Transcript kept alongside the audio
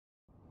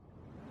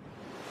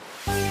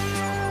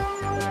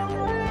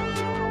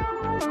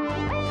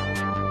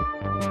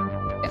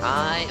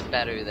I am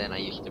better than I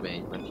used to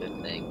be. That's the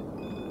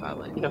thing.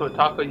 Probably. Yeah, but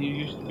Taco, you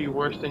used to be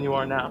worse than you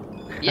are now.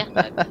 Yeah,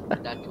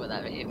 that's what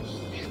that means.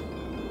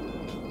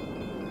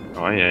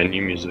 Oh yeah,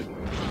 new music.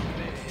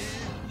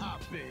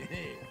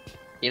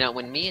 You know,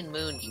 when me and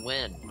Moons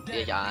win,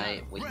 Big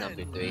Eye was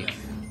number 3.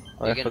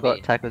 Oh, We're I gonna forgot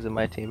be Taco's in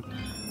my team.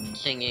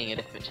 singing a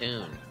different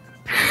tune.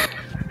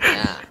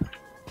 Yeah.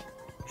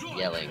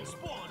 Yelling.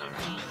 I don't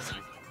know.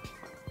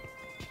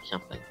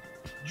 Something.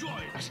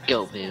 Let's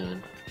go,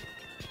 Moon.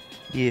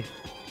 Yeah.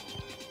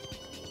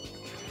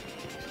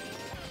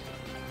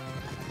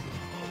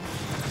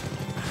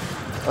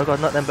 Oh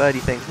god, not them birdie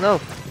things. No!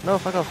 No,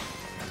 fuck off.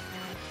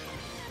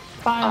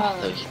 Oh,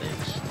 those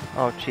things.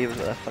 Oh, Chiba's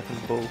got that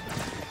fucking ball.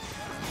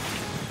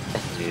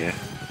 Yeah.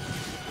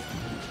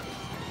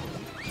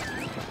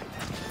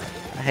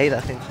 I hate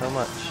that thing so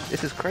much.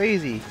 This is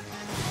crazy.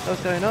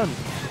 What's going on?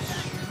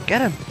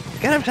 Get him!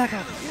 Get him, Taco!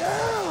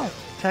 Yeah!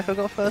 Taco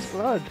got first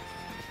blood.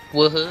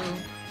 Woohoo!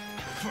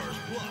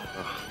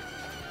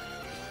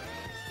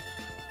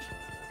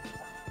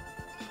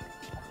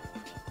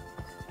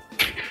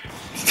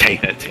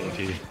 Take that thing,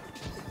 dude.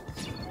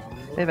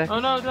 Hey, back. Oh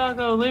no,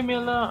 Taco, leave me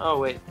alone. Oh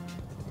wait.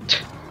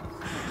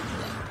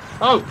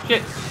 Oh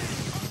shit.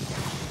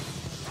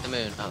 The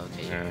Moon. Oh,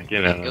 okay. Yeah,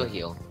 get out. Go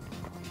heal.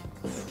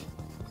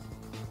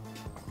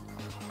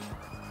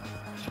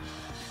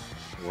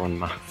 Run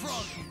my.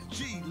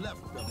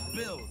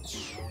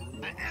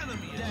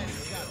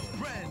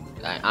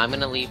 Alright, I'm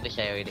gonna leave this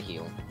area to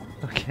heal.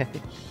 Okay.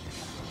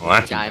 Well,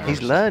 that's Dive.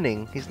 He's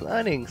learning. He's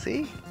learning,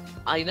 see?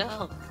 I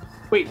know.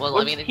 Wait, Well,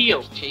 what's I mean, it's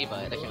heal? just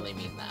Chiba. It doesn't really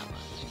mean that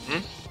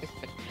much.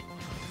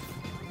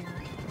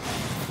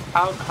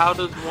 How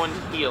does one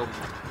heal?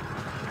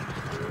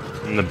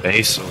 in the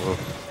base or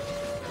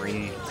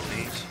green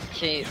base.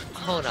 See,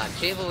 hold on.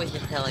 Chiba was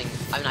just telling.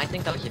 I mean, I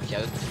think that was a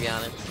joke, to be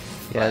honest.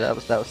 Yeah, that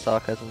was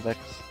sarcasm, Vex.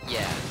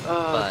 Yeah,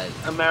 but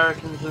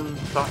Americans and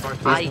stuff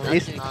like I- that.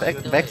 He's,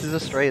 understood. Vex is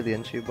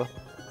Australian, Chiba.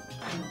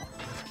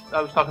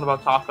 I was talking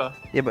about Taka.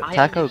 Yeah, but I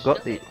Taco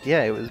got the. understood.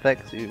 Yeah, it was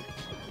Vex who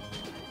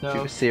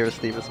No.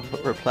 seriously was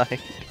replying.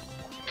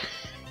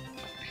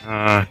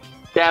 Damn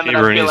it, I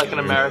Chiba feel is like an good.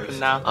 American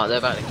now. oh, they're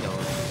about to kill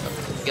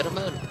him. Get him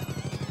in.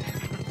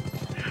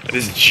 I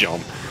just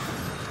jump.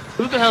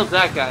 Who the hell's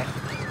that guy?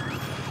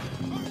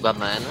 But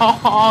man,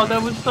 Oh,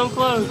 that was so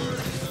close.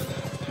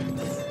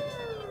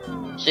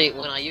 see,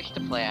 when I used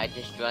to play, I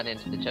just run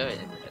into the turret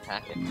and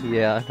attack it,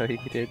 Yeah, I know you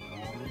did.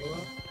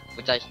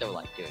 which I still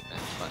like doing.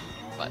 That's fun,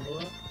 but.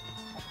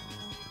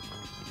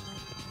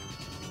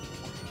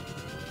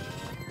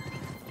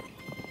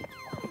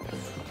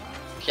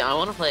 See, I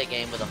want to play a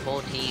game where the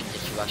whole team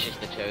just rushes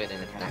the turret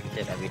and attacks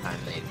it every time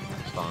they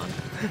spawn.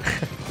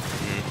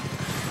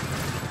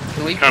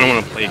 Can we Kind of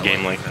want please to do play a that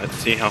game one? like that.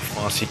 See how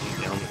fast you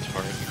can down the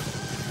turret.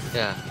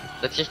 Yeah.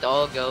 Let's just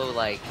all go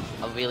like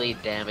a really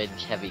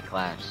damage-heavy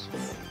class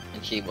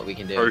and see what we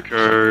can do.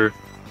 Coco,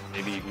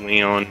 maybe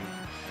Leon,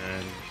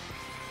 and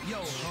Yo,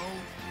 ho,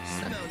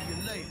 smell you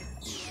later.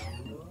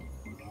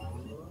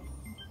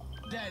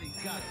 Daddy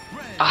got a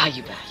brand. Ah,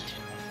 you bastard!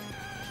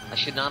 I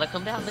should not have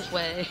come down this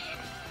way.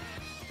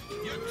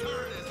 Your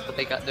turn is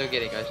But they're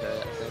getting our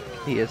turret, I think.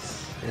 He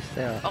is. Yes,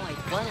 they are. Oh,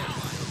 I won!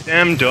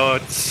 damn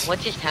dots. What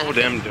just Oh, happened?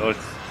 damn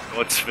dots.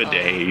 Dots for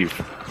Dave.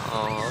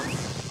 Aww.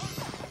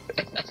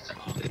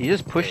 You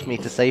just pushed me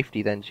to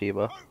safety then,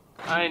 Chiba.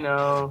 I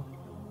know.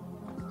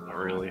 Not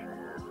really.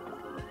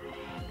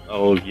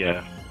 Oh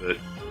yeah, but.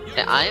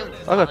 Yeah, I am.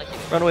 Oh god,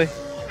 run away.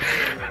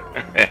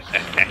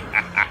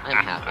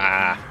 I'm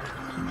happy.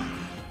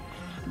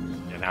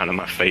 Get out of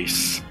my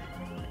face.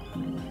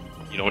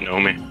 You don't know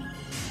me.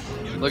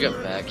 Look at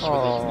Vex with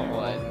Aw. his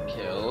one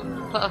kill.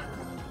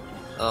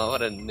 Oh,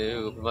 what a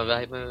noob. Am I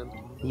right, man?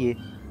 Yeah.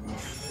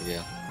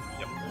 Yeah.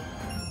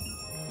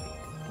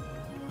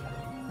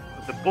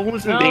 But the ball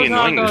isn't No, being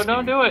annoying no, this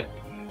don't game. do it.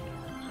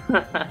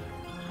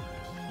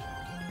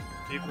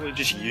 People are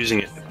just using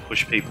it to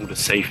push people to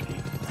safety.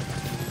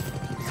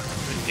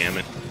 God damn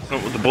it. That's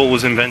not what the ball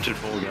was invented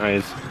for,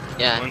 guys.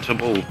 Yeah. Hunter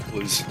ball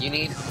was. You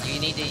need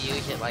to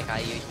use it like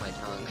I use my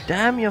tongue.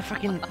 Damn your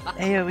fucking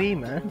AoE,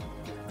 man.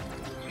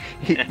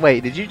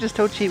 Wait, did you just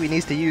tell Chibi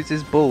needs to use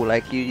his ball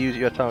like you use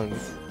your tongue?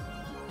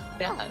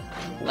 Yeah.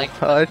 Like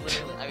What?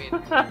 literally, I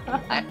mean,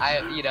 I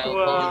you know,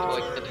 Wow.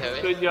 going towards the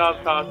turret. Good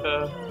job,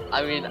 Taka.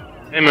 I mean,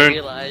 Hey, I man.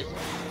 realized.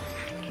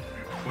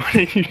 What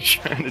are you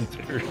trying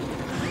to do?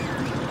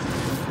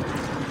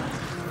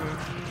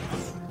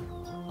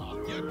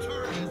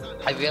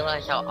 I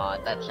realized how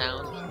odd that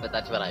sounds, but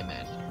that's what I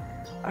meant.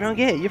 I don't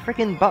get it. Your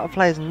freaking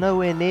butterfly is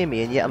nowhere near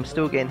me, and yet I'm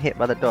still getting hit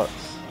by the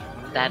dots.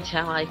 That's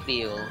how I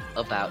feel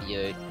about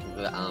your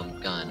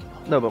gun.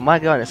 No, but my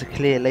gun is a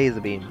clear laser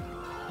beam.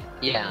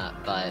 Yeah,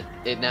 but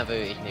it never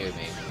is near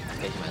me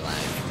because of my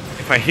lag.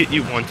 If I hit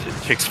you once, it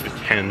ticks for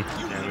 10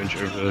 damage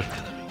over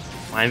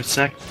 5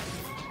 seconds.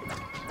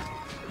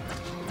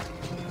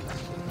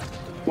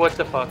 What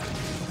the fuck?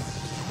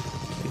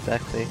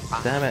 Exactly.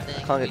 Damn it,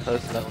 I can't get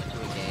close Go enough.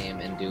 into a game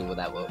and do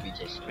that what we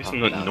just It's talked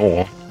not about.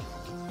 no.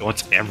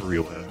 Dots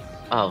everywhere.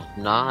 Oh,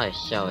 nah,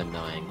 it's so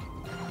annoying.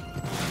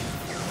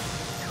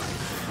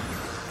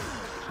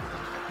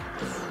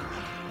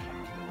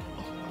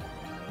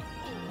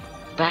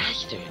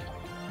 Bastard.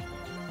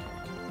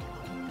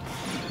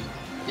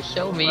 You're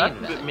so mean. That's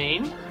a man. bit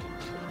mean.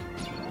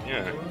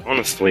 Yeah,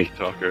 honestly,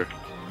 Talker.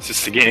 It's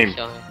just a game.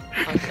 So-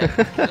 okay.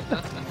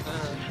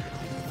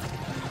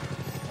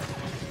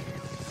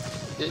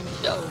 You're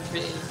so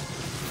mean.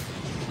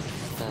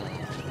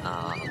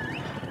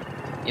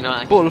 You know,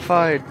 I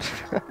Bullfight!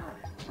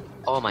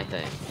 all my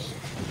things.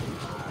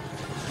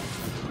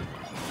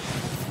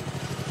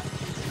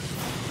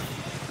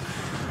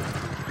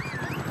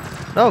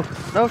 No!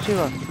 No,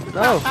 Chiba!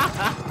 No!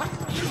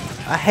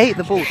 I hate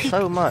the ball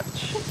so much.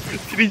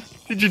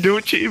 Did you do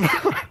it, Chiba?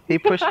 He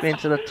pushed me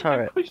into the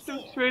turret. Pushed him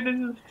straight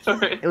into the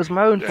turret. It was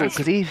my own fault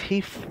because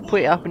he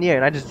put it up in the air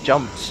and I just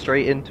jumped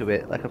straight into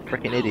it like a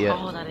freaking idiot.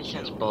 Oh, that is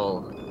such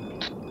bull.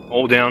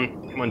 Hold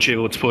down. Come on,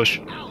 Chiba, let's push.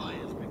 Ally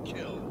has been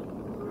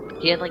killed.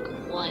 He had like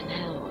 1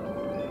 health.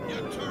 Your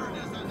turret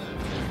is under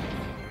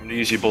I'm gonna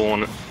use your ball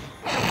on it.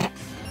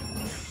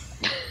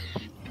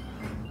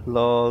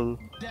 Lol.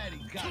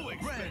 Daddy got a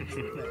brand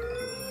new bed.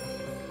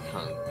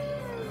 Tongue.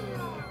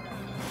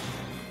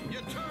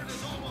 Your turret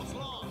is almost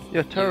lost.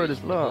 Your turret is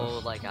Oh,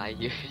 lost. like I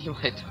use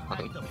my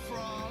tongue. The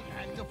frog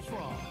and the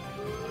frog.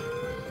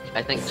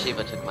 I think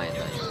Chiba took my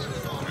advice.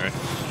 Alright,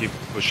 keep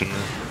pushing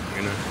that.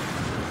 I'm gonna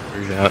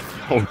figure it out.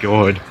 Oh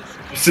god.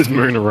 Just as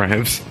Moon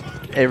arrives.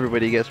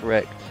 Everybody gets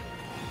wrecked.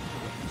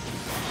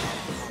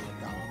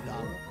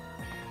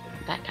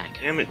 That guy.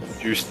 Damn it,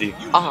 Juicy.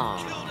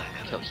 Oh,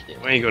 kill Steve.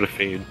 Why you gotta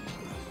feed?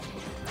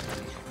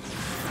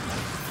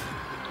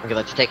 Okay,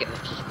 let's take it.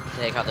 Let's just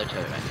take out their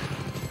turret right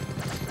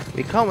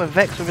We can't with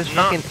Vex with his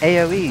No. fucking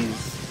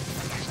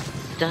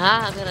AoEs.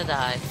 now. I'm gonna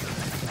die.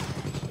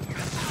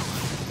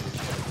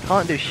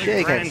 Can't do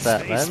shit against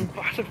that, Grand man. Space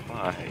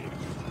Butterfly.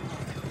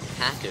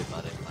 Hacker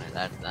butterfly.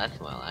 That's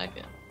more like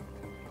it.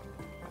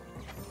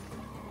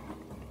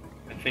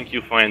 I think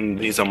you'll find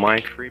these are my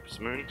creeps,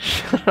 Moon.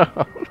 Shut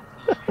up.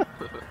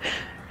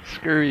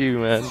 Screw you,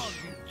 man.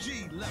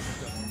 G left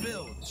the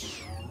building.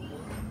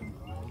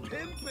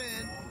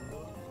 Pimpin'.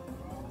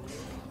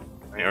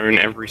 I own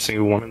every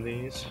single one of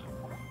these.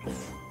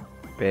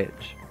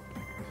 Bitch.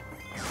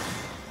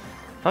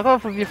 Fuck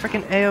off with your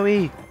freaking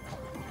AoE.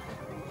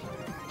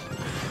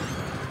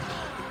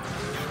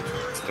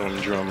 Stone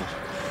drum.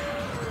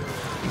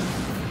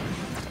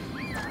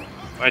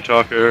 Bye,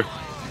 Talker.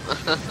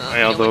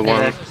 My other Hey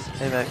one. Vex.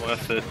 Hey Vex.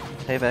 Worth it.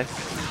 Hey Vex.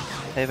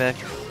 Hey Vex.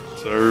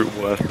 So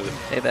worth it.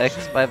 Hey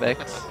Vex. Bye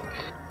Vex.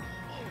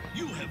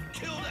 You have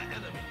killed an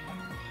enemy.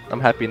 I'm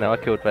happy now I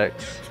killed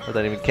Vex. I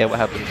don't even care what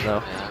happens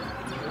now. Yeah.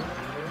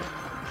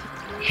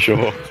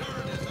 Sure.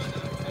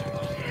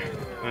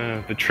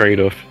 The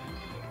trade-off.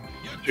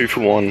 2 for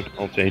 1,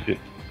 I'll take it.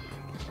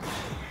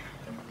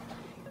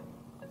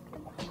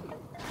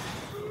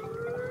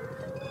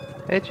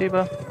 Hey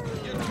Chiba.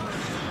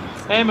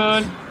 Hey,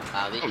 Moon.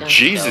 Wow, these Oh, guys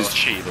Jesus, so-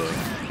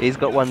 Chiba. He's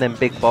got one of them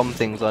big bomb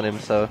things on him,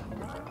 so.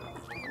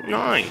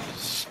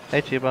 Nice.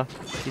 Hey Chiba.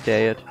 You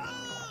dead.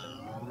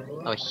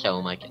 Oh,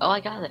 show my. Oh, I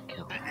got it.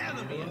 Kill. An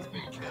enemy has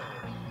been killed.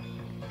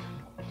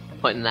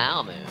 What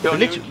now, man? Don't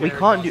We, even we care.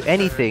 can't do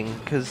anything,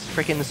 because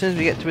freaking as soon as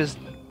we get to his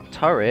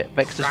turret,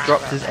 Vex just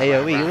drops his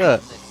AoE.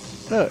 Look.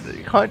 Look,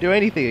 you can't do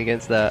anything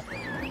against that.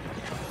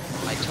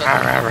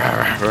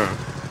 I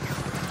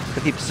took.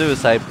 To keep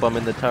suicide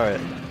bombing the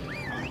turret.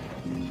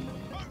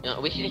 No,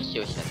 we should just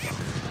suicide.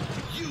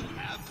 You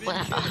have been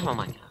What? killed. Oh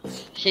my god.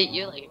 Shit,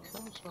 you're like so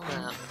slow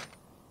now.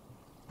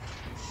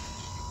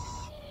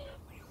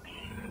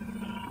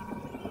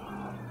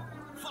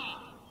 Five,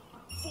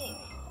 four,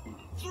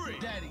 three.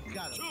 Daddy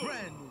got a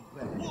brand new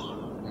bed.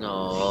 One.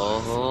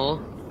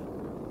 No.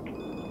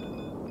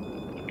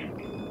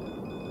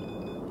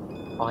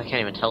 Oh, I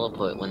can't even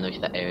teleport when there's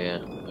that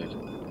area.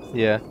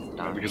 Yeah.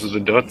 Because of the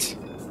dots.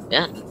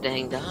 Yeah,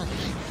 dang dots.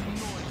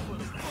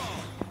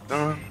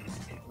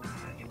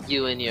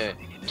 You and your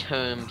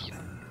terms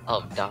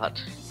of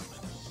dotting.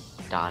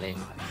 Gotta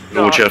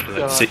watch out for that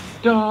Dot, C.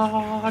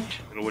 dot.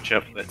 Gotta watch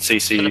out for that Should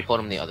CC have put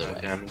him the other way.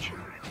 damage.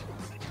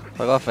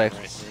 Fuck off, Vex.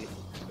 Right.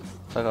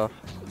 Fuck off.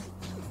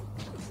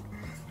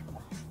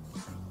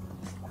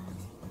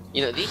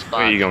 You know, these bots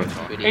Where are you going, are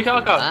Tom? pretty Hey,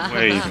 cool. Taco. Ah,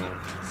 Where are you going?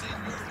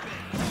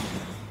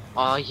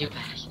 Oh, you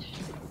bastard.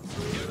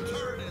 Your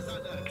turret is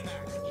under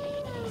attack.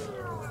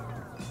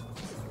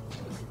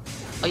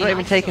 Oh, I'm you not even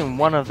have- taking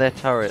one of their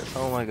turrets.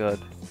 Oh my god.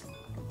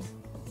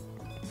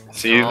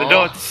 See the Oh.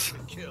 dots.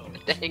 Killed.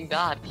 Dang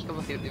dots.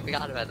 We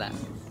forgot about that.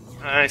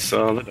 I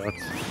saw the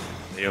dots.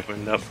 They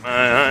opened up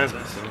my eyes.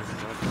 I saw the dots.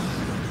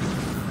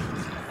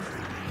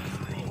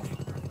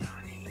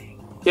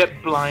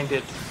 Get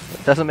blinded.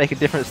 It doesn't make a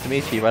difference to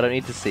me, Chief. I don't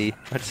need to see.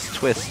 I just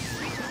twist.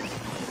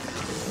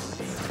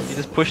 You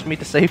just pushed me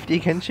to safety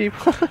again, Chief?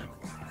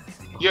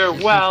 You're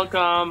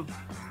welcome.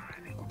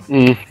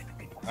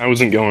 I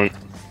wasn't gonna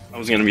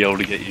be able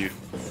to get you.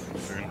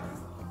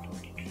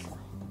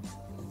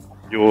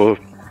 Your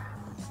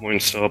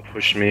Moonstar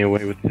pushed me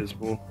away with his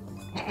ball.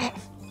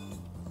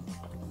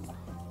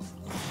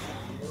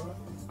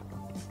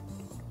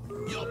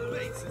 Your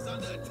base is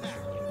under attack.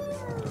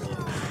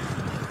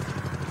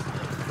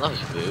 That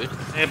was rude.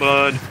 Hey,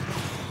 bud.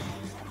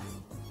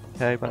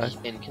 Okay, bye.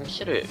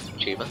 Inconsiderate,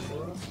 Chiba.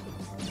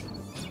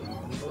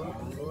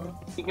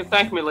 You can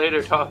thank me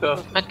later,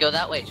 Taco. Let's go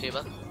that way,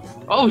 Chiba.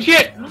 Oh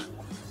shit!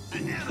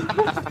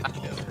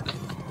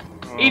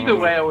 Either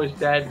way, I was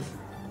dead.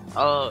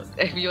 Oh,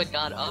 if you had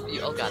gone up, you.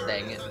 Oh god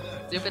dang it.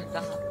 Stupid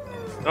stop.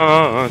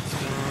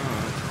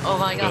 Oh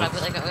my god, I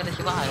feel like I'm gonna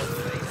survive.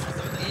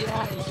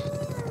 Yes!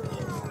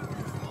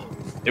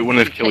 It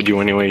wouldn't have killed you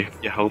anyway.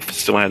 Your health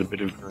still had a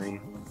bit of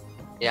green.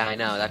 Yeah, I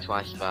know, that's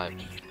why I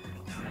survived.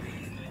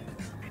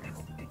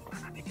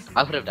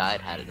 I would have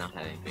died had it not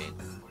had any green.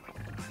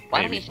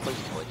 Why don't we supposed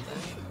to towards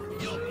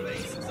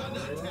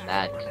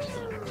that?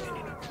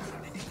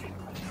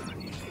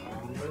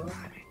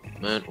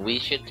 Man, we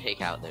should take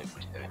out their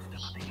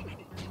turrets.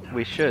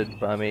 We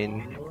should, but I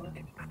mean,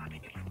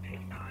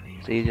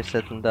 it's easier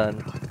said than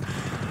done.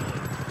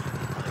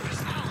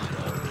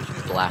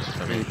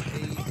 Blasphemy.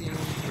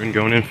 We're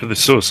going in for the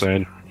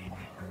suicide.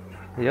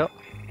 Yep,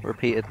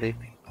 repeatedly.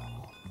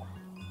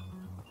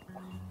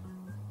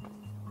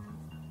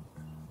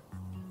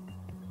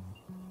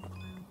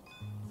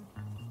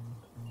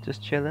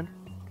 Just chilling.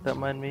 Don't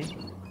mind me.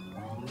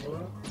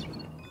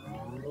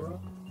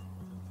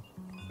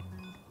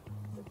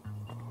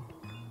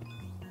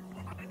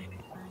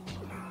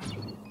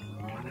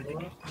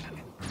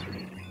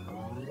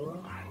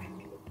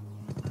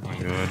 Oh my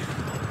god.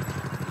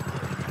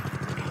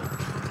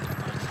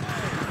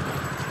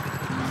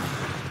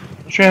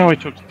 Not sure how I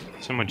took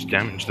so much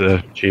damage there,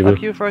 Chiba.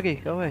 Fuck you, Froggy.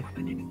 Go away.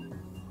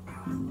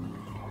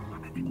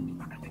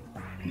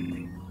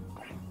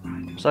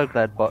 I'm so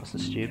glad bots are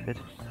stupid.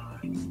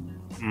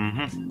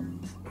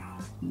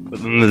 But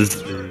then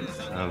there's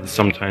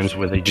sometimes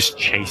where they just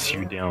chase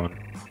you down.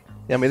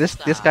 Yeah, I mean this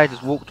guy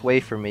just walked away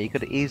from me. He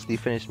could have easily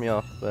finished me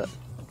off, but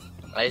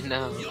I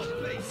know.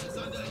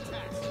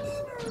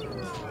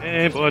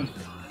 Hey, bud.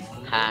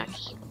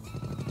 Hacks.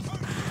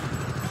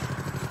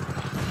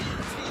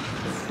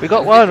 we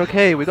got one.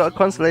 Okay, we got a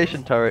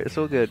constellation turret. It's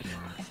all good.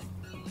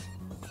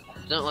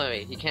 Don't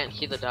worry, you can't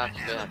see the dots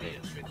go out here.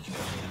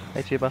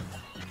 Hey, Chiba.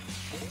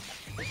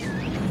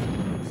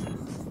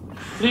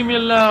 Leave me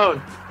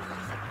alone.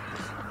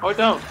 Or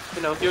don't.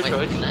 You know, your Wait.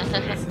 choice.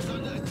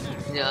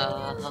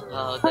 No, the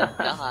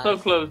dot. So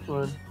close,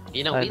 man.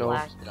 You know, I we know.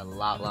 lasted a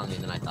lot longer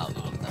than I thought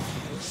we would.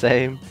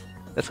 Same.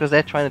 That's because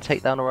they're trying to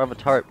take down our other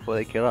turret before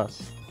they kill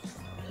us.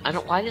 I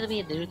don't. Why did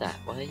they do that?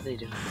 Why did they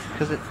do that?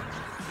 Because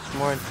it's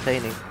more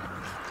entertaining.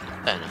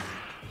 Fair enough.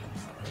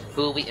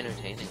 Who are we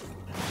entertaining?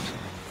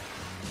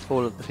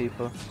 All of the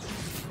people.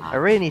 I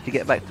really need to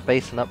get back to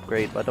base and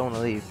upgrade, but I don't want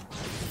to leave.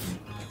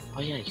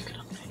 Oh yeah, you could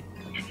upgrade.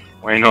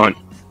 Why not?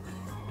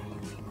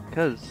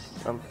 Because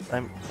I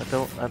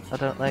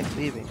don't like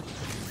leaving.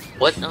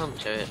 What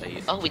turret are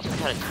you? Oh, we took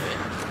out a turret.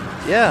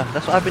 Yeah,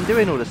 that's what I've been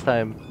doing all this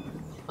time.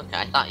 Okay,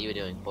 I thought you were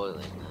doing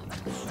poorly.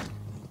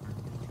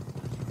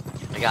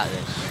 I got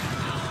this.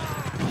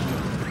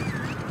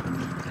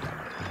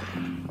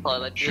 Oh,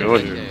 let's do Sure,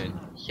 it. dude. Turn.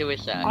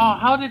 Suicide. Oh,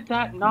 how did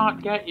that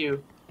not get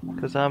you?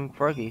 Because I'm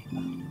Froggy.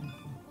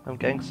 I'm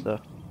gangster.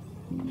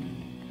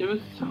 It was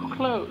so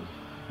close.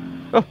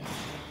 Oh!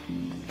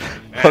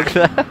 Fuck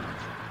that.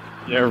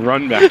 Yeah,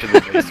 run back to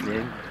the base,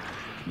 man.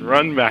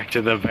 Run back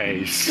to the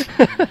base.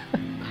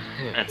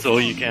 That's all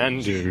you can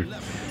do.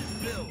 Daddy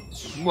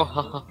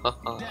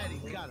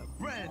got a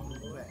brand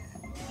new bag.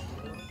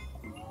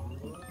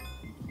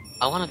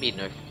 I want to be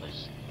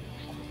nerfless.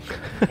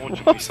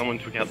 Fortunately, someone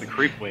took out the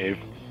creep wave.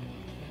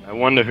 I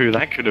wonder who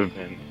that could have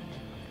been.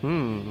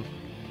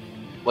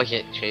 Was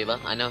it Chiba?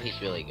 I know he's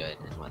really good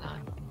and whatnot.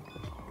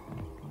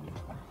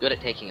 Good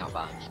at taking out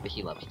bots, but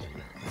he loves doing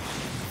that.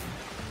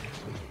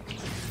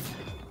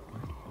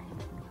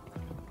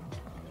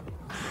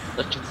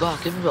 Let's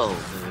rock and roll,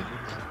 man.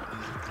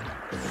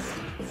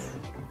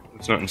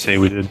 Let's not say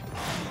we did.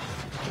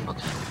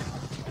 Okay.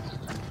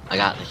 I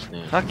got this,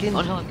 man. Fucking-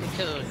 Oh no, I'm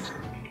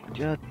cocooned.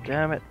 God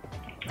damn it.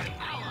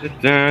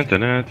 Da, da,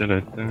 da, da, da,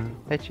 da.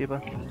 Hey,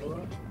 Chiba.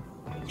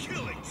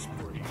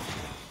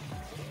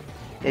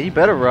 Yeah, you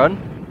better run.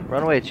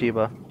 Run away,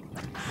 Chiba.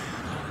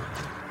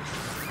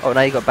 Oh,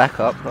 now you got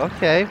backup.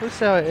 Okay, we'll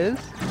see how it is.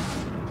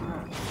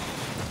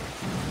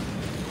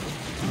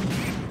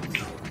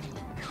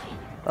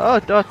 Oh,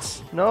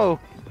 dots. No.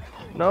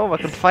 No, I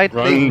can fight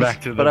Run things,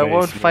 back to the but I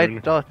won't base, fight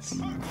Moon. dots.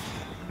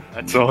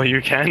 That's all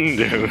you can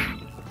do.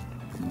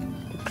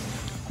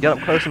 Get up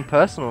close and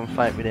personal and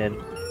fight me then.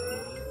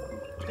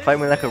 Fight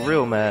me like a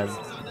real man.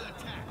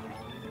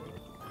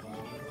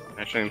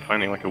 Actually, I'm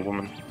fighting like a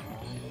woman.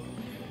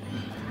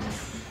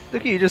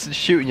 Look at you just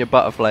shooting your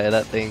butterfly at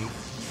that thing.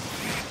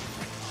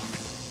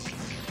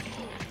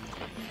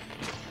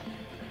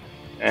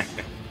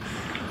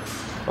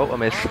 Oh, I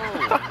missed.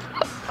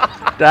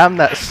 Damn,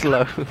 that's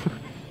slow.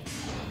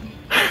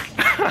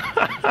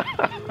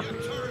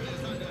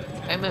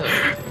 Hey, move.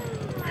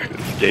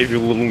 Just gave you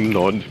a little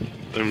nod.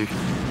 I'm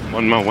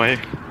on my way.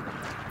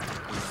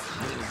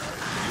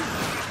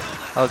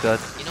 Oh god.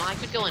 You know, I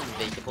could go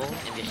invisible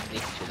and just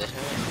sneak to the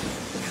turret.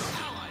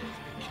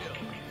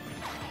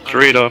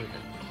 Straight up.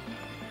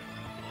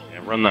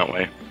 Yeah, run that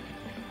way.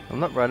 I'm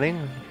not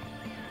running.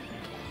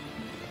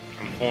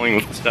 I'm falling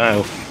with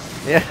style.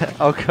 Yeah,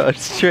 oh god,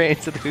 straight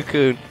into the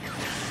cocoon.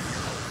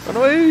 Run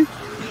away!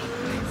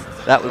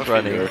 That was Off you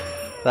running. go.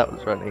 That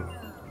was running.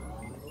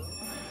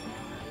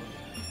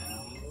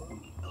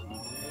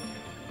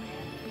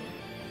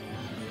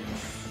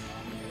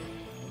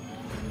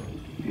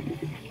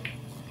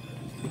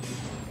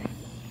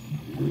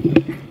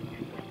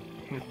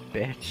 You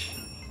bitch.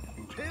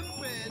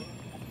 Pimpin'.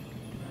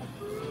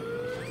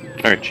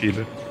 Alright,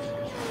 Chiba.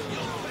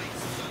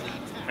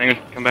 Hang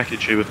on, come back here,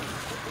 Chiba.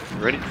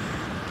 You ready?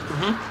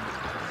 Mm-hmm.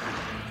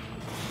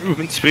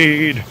 Movement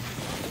speed!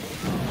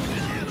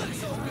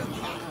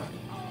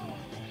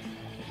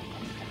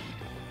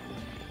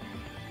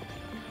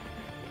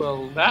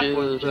 Well, that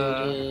was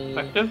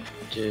effective.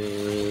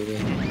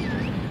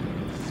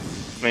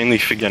 Mainly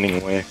for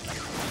getting away.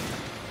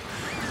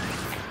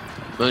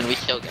 Moon, we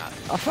still got it.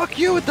 Oh fuck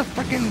you with the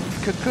fucking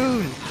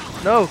cocoon!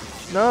 No,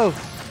 no,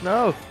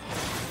 no!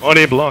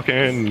 Body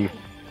blocking!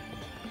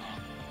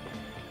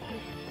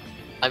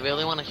 I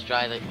really want to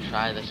try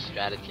this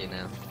strategy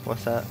now.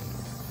 What's that?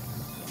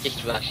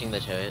 Just rushing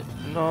the turret.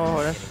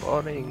 No, that's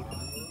funny.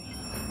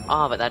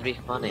 Oh, but that'd be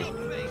funny.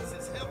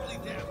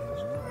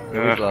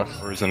 We've lost.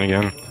 Frozen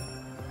again.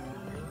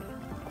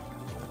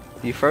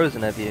 You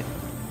frozen, have you?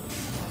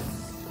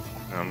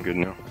 No, I'm good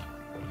now.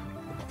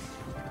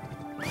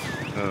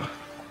 Ugh.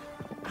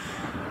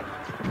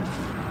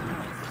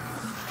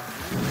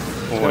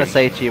 I was gonna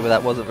say to you, but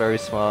that wasn't very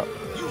smart.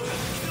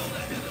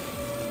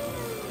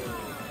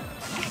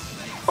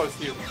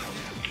 Fuck you.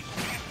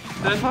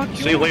 Then, Fuck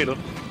See you later.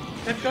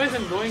 that guy's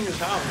annoying as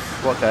hell.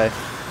 What guy?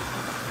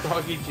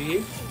 Doggy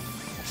G.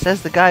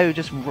 Says the guy who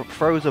just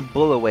throws a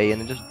bull away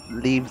and then just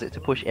leaves it to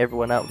push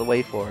everyone out of the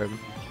way for him.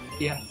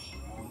 Yes.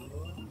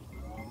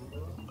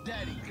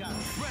 Daddy got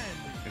a brand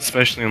new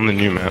Especially on the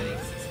new map.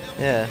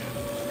 Yeah.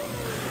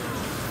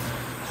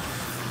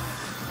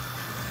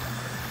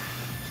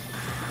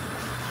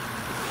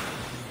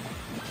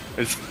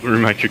 I just threw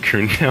my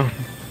cocoon down.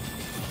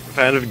 If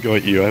I had have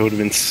got you, I would have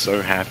been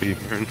so happy,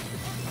 man.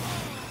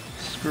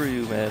 Screw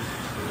you, man.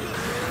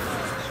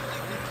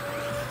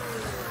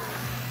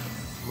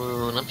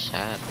 Moon, I'm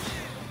sad.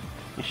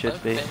 You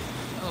should be. Okay,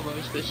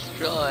 almost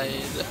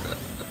destroyed.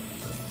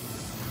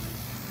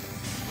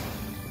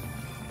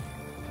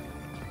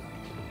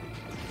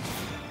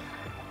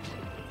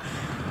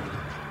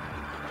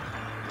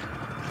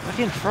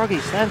 Fucking Froggy,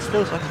 stand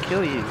still so I can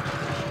kill you.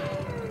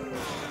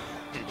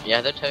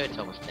 Yeah, the turret's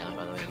almost down,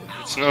 by the way.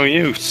 It's no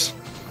use.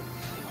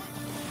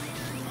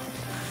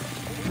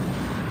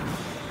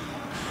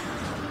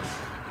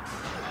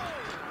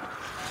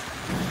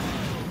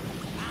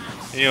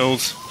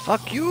 Heals.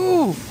 Fuck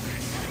you!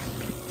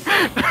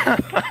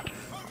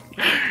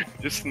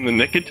 Just in the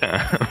nick of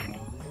time.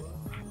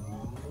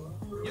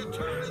 Your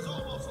turn is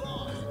almost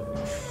lost.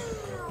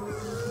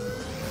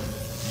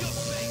 Your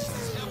base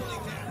is heavily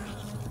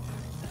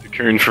damaged.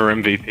 Cocoon for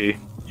MVP.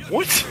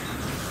 What?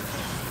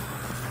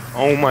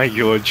 Oh my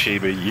god,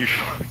 Chiba, you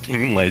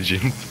fucking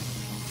legend.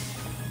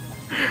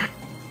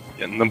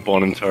 Getting the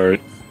bottom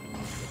turret.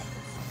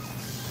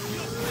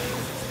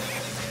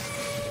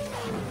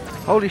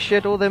 Holy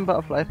shit, all them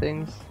butterfly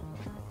things.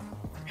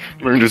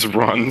 Moon just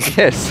runs.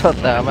 Yes, sod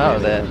that, I'm out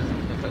of there.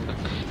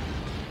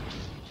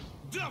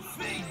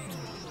 Defeat.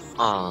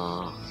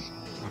 Aww.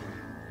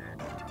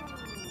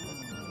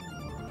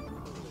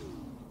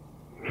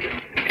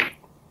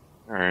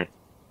 Alright.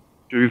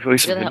 Do we play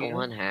some Look at that video?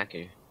 one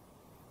hacker.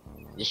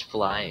 Just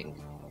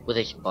flying. With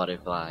his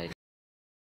butterfly.